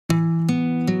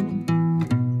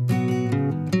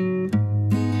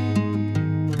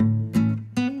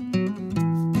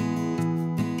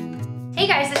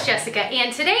Jessica,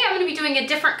 and today I'm going to be doing a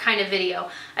different kind of video.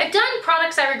 I've done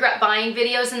products I regret buying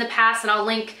videos in the past, and I'll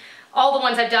link all the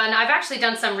ones I've done. I've actually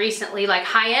done some recently, like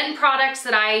high-end products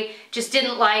that I just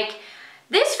didn't like.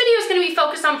 This video is going to be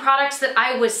focused on products that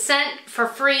I was sent for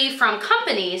free from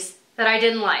companies that I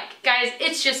didn't like. Guys,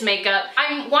 it's just makeup.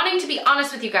 I'm wanting to be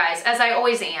honest with you guys, as I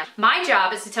always am. My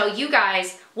job is to tell you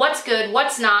guys what's good,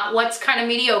 what's not, what's kind of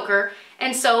mediocre,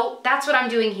 and so that's what I'm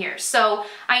doing here. So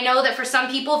I know that for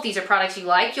some people, if these are products you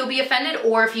like, you'll be offended,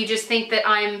 or if you just think that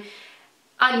I'm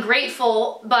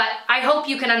ungrateful, but I hope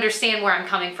you can understand where I'm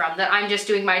coming from, that I'm just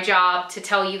doing my job to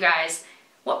tell you guys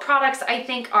what products I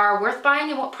think are worth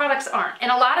buying and what products aren't. And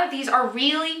a lot of these are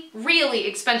really, really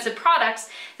expensive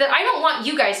products that I don't want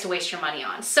you guys to waste your money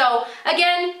on. So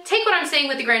again, take what I'm saying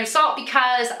with a grain of salt,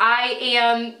 because I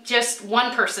am just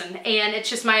one person and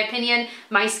it's just my opinion,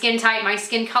 my skin type, my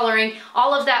skin coloring,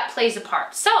 all of that plays a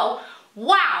part. So,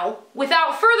 wow,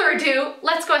 without further ado,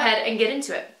 let's go ahead and get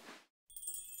into it.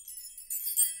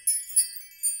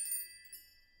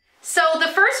 So the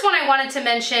first one I wanted to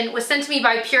mention was sent to me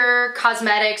by Pure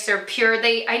Cosmetics, or Pure.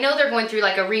 I know they're going through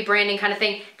like a rebranding kind of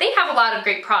thing. They have a lot of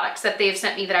great products that they've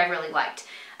sent me that I really liked,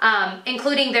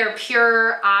 including their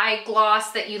Pure Eye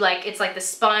Gloss that you like. It's like the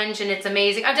sponge and it's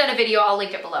amazing. I've done a video, I'll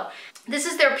link it below. This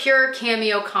is their Pure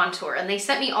Cameo Contour, and they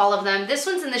sent me all of them. This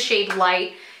one's in the shade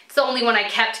Light. It's the only one I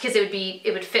kept because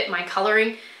it would fit my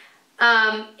coloring.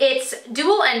 It's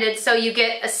dual-ended, so you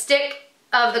get a stick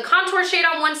of the contour shade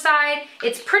on one side.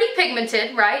 It's pretty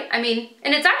pigmented, right? I mean,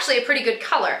 and it's actually a pretty good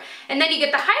color. And then you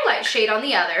get the highlight shade on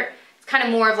the other. It's kind of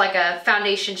more of like a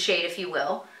foundation shade, if you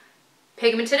will.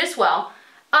 Pigmented as well.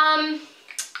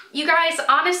 You guys,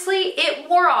 honestly, it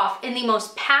wore off in the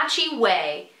most patchy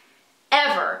way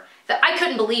ever that I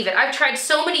couldn't believe it. I've tried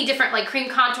so many different like cream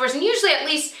contours, and usually at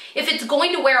least if it's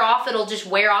going to wear off, it'll just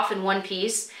wear off in one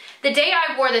piece. The day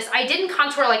I wore this, I didn't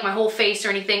contour like my whole face or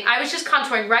anything. I was just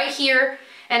contouring right here,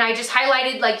 and I just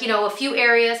highlighted like, you know, a few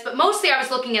areas, but mostly I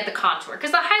was looking at the contour. Because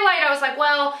the highlight, I was like,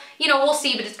 well, you know, we'll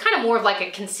see, but it's kind of more of like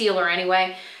a concealer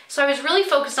anyway. So I was really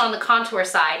focused on the contour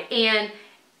side, and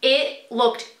it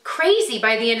looked crazy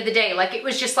by the end of the day. Like, it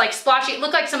was just like splotchy. It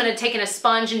looked like someone had taken a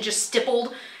sponge and just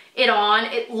stippled it on.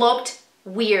 It looked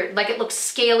weird, like it looked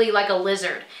scaly like a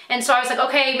lizard. And so I was like,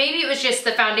 okay, maybe it was just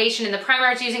the foundation and the primer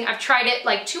I was using. I've tried it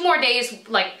like 2 more days,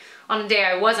 like on a day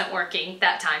I wasn't working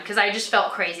that time, because I just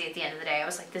felt crazy at the end of the day. I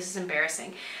was like, this is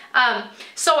embarrassing.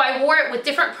 So I wore it with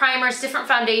different primers, different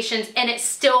foundations, and it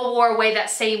still wore away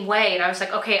that same way. And I was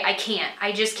like, okay,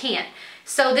 I just can't.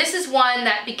 So this is one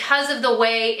that, because of the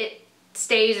way it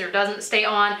stays or doesn't stay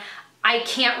on, I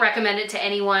can't recommend it to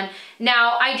anyone.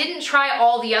 Now, I didn't try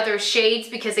all the other shades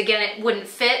because, again, it wouldn't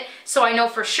fit. So I know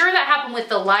for sure that happened with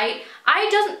the Light. I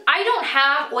don't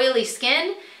have oily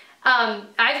skin.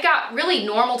 I've got really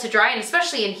normal to dry, and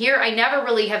especially in here, I never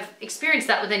really have experienced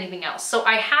that with anything else. So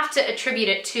I have to attribute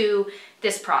it to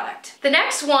this product. The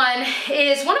next one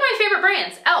is one of my favorite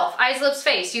brands, e.l.f. Eyes, Lips,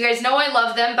 Face. You guys know I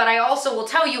love them, but I also will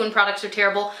tell you when products are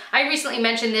terrible. I recently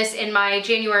mentioned this in my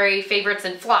January favorites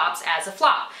and flops as a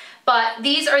flop. But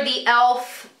these are the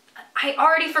e.l.f. I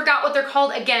already forgot what they're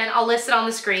called. Again, I'll list it on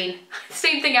the screen.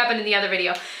 Same thing happened in the other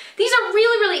video. These are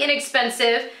really, really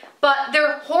inexpensive, but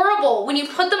they're horrible. When you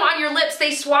put them on your lips,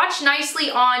 they swatch nicely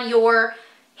on your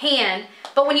hand,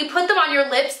 but when you put them on your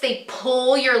lips, they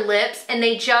pull your lips and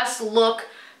they just look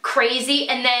crazy.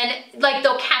 And then like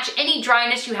they'll catch any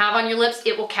dryness you have on your lips,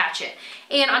 it will catch it.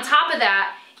 And on top of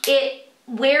that, it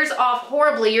wears off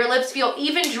horribly. Your lips feel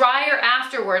even drier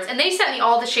afterwards. And they sent me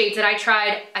all the shades that I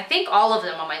tried, I think all of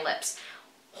them on my lips.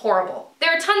 Horrible.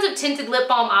 There are tons of tinted lip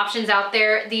balm options out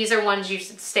there. These are ones you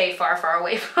should stay far, far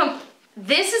away from.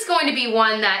 This is going to be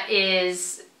one that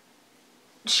is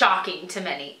shocking to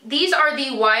many. These are the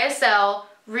YSL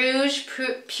Rouge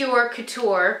Pure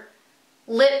Couture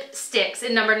lipsticks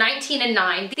in number 19 and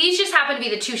 9. These just happen to be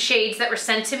the 2 shades that were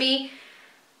sent to me.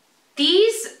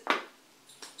 These,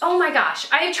 oh my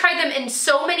gosh, I have tried them in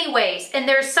so many ways, and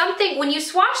there's something, when you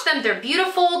swatch them, they're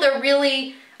beautiful, they're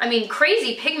really, I mean,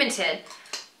 crazy pigmented,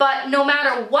 but no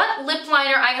matter what lip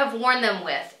liner I have worn them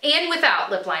with, and without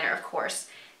lip liner, of course,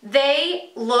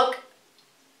 they look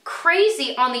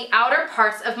crazy on the outer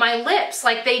parts of my lips.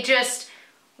 Like, they just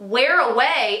wear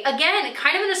away, again,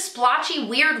 kind of in a splotchy,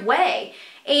 weird way.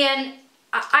 And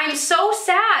I'm so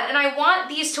sad, and I want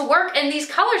these to work. And these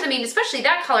colors, I mean, especially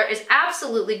that color is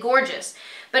absolutely gorgeous.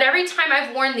 But every time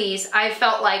I've worn these, I've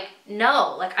felt like,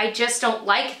 no, like I just don't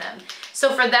like them. So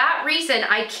for that reason,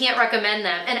 I can't recommend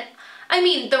them. And I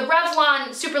mean, the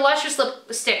Revlon Super Luscious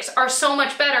lipsticks are so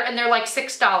much better, and they're like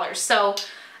 $6. So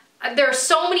There are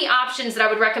so many options that I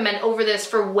would recommend over this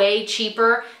for way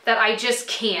cheaper that I just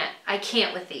can't. I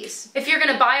can't with these. If you're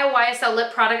gonna buy a YSL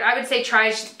lip product, I would say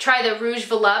try the Rouge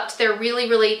Volupte. They're really,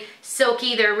 really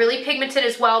silky. They're really pigmented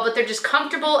as well, but they're just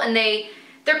comfortable, and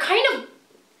they're kind of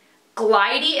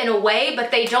glidey in a way,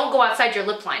 but they don't go outside your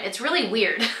lip line. It's really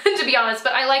weird, to be honest,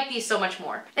 but I like these so much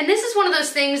more. And this is one of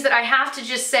those things that I have to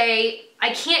just say,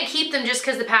 I can't keep them just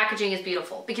because the packaging is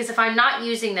beautiful, because if I'm not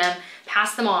using them,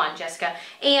 pass them on, Jessica.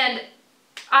 And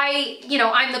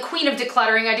I'm the queen of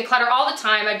decluttering. I declutter all the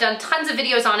time. I've done tons of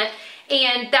videos on it,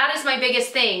 and that is my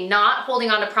biggest thing, not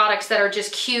holding on to products that are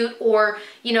just cute or,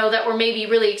 that were maybe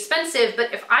really expensive,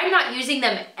 but if I'm not using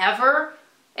them ever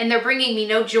and they're bringing me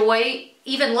no joy,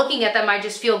 even looking at them, I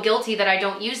just feel guilty that I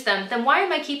don't use them, then why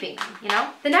am I keeping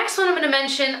them, The next one I'm gonna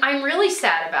mention, I'm really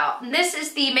sad about. And this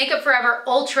is the Makeup Forever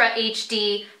Ultra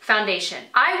HD Foundation.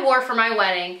 I wore for my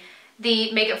wedding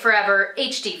the Makeup Forever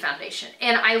HD foundation,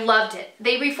 and I loved it.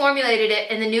 They reformulated it,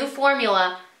 and the new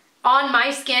formula on my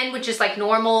skin, which is like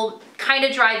normal, kind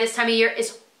of dry this time of year,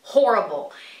 is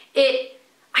horrible.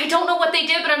 I don't know what they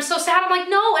did, but I'm so sad. I'm like,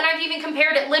 no, and I've even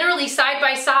compared it literally side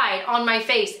by side on my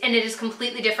face, and it is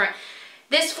completely different.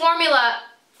 This formula,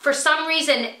 for some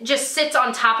reason, just sits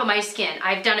on top of my skin.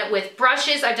 I've done it with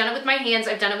brushes, I've done it with my hands,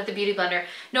 I've done it with the Beauty Blender.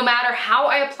 No matter how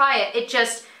I apply it, it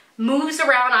just moves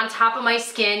around on top of my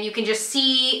skin. You can just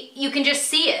see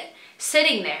it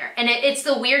sitting there. And it's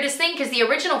the weirdest thing, because the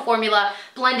original formula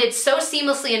blended so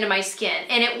seamlessly into my skin.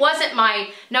 And it wasn't my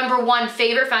 #1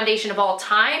 favorite foundation of all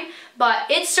time, but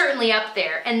it's certainly up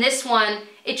there. And this one,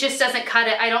 it just doesn't cut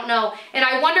it. I don't know. And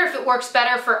I wonder if it works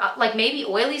better for like maybe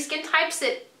oily skin types.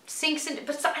 It sinks into,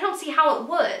 but I don't see how it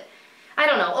would. I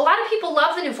don't know. A lot of people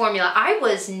love the new formula. I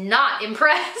was not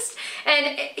impressed. And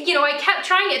I kept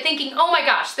trying it thinking, oh my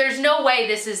gosh, there's no way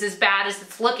this is as bad as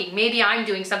it's looking. Maybe I'm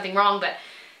doing something wrong, but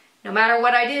no matter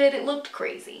what I did, it looked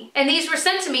crazy. And these were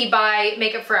sent to me by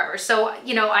Makeup Forever. So,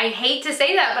 I hate to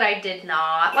say that, but I did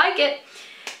not like it.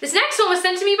 This next one was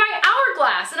sent to me by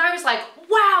Hourglass, and I was like,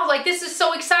 wow, like this is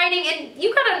so exciting. And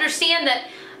you gotta understand that,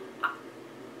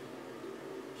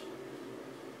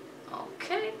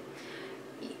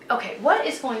 okay, what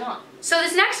is going on? So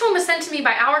this next one was sent to me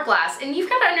by Hourglass, and you've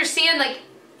gotta understand, like,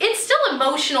 it's still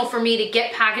emotional for me to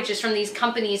get packages from these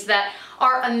companies that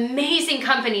are amazing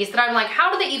companies that I'm like,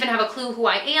 how do they even have a clue who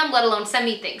I am, let alone send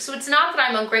me things? So it's not that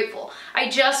I'm ungrateful. I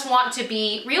just want to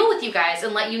be real with you guys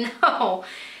and let you know.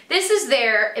 This is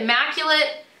their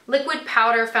Immaculate Liquid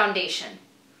Powder Foundation.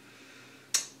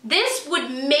 This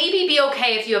would maybe be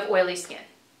okay if you have oily skin,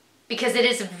 because it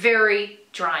is very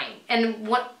drying. And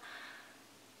when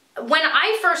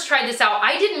I first tried this out,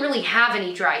 I didn't really have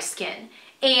any dry skin,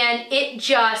 and it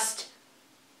just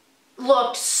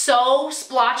looked so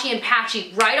splotchy and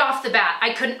patchy right off the bat.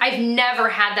 I've never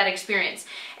had that experience.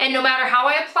 And no matter how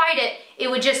I applied it, it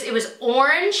was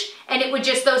orange, and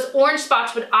those orange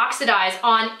spots would oxidize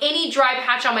on any dry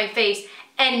patch on my face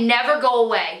and never go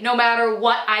away, no matter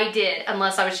what I did,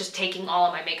 unless I was just taking all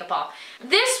of my makeup off.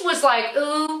 This was like,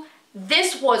 ooh,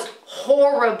 this was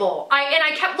horrible. And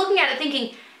I kept looking at it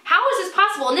thinking, how is this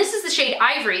possible? And this is the shade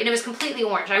Ivory, and it was completely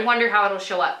orange. I wonder how it'll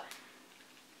show up.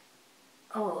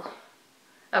 Oh,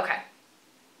 okay.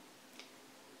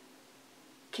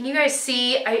 Can you guys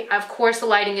see? Of course the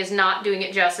lighting is not doing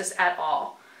it justice at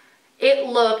all. It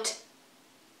looked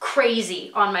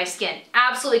crazy on my skin,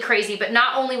 absolutely crazy, but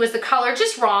not only was the color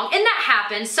just wrong, and that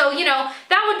happens, so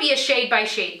that would be a shade by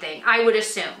shade thing, I would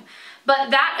assume.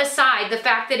 But that aside, the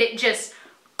fact that it just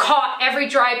caught every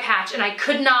dry patch and I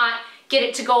could not get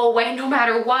it to go away no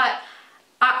matter what,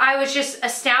 I was just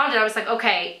astounded. I was like,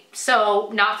 okay, so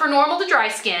not for normal to dry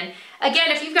skin. Again,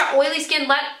 if you've got oily skin,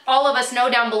 let all of us know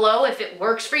down below if it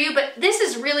works for you, but this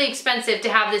is really expensive to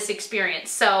have this experience.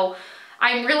 So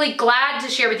I'm really glad to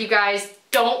share with you guys,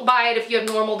 don't buy it if you have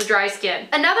normal to dry skin.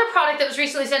 Another product that was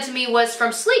recently sent to me was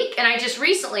from Sleek, and I just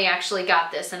recently actually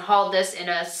got this and hauled this in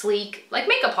a Sleek like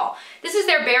makeup haul. This is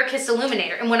their Bare Kiss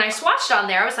Illuminator, and when I swatched on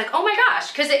there, I was like, oh my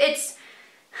gosh, because it's,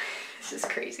 this is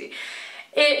crazy.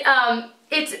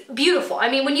 It's beautiful. I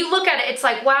mean, when you look at it, it's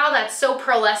like, wow, that's so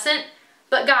pearlescent.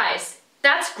 But guys,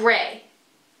 that's gray.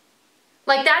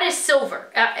 Like, that is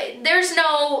silver.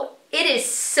 It is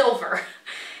silver.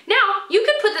 Now, you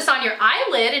could put this on your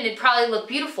eyelid and it'd probably look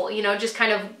beautiful, just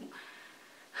kind of,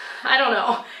 I don't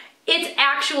know. It's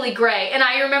actually gray. And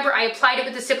I remember I applied it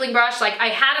with the stippling brush. Like, I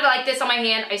had it like this on my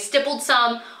hand. I stippled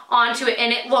some onto it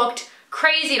and it looked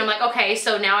crazy. And I'm like, okay,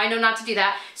 so now I know not to do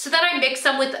that. So then I mixed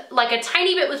some with like a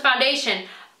tiny bit with foundation.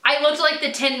 I looked like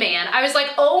the Tin Man. I was like,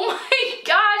 oh my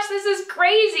gosh, this is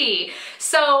crazy.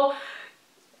 So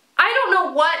I don't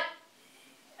know what,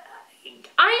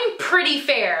 I'm pretty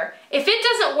fair. If it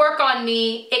doesn't work on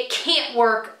me, it can't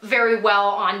work very well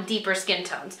on deeper skin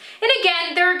tones. And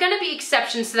again, there are gonna be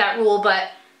exceptions to that rule, but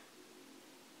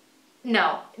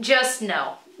no, just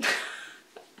no.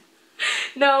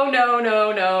 No, no,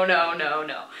 no, no, no, no,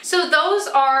 no. So those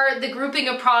are the grouping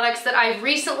of products that I've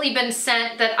recently been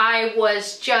sent that I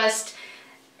was just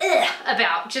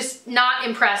about, just not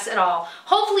impressed at all.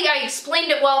 Hopefully I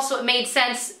explained it well so it made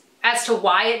sense as to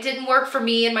why it didn't work for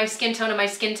me and my skin tone and my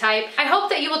skin type. I hope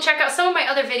that you will check out some of my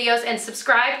other videos and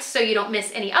subscribe so you don't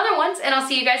miss any other ones, and I'll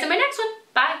see you guys in my next one.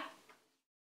 Bye.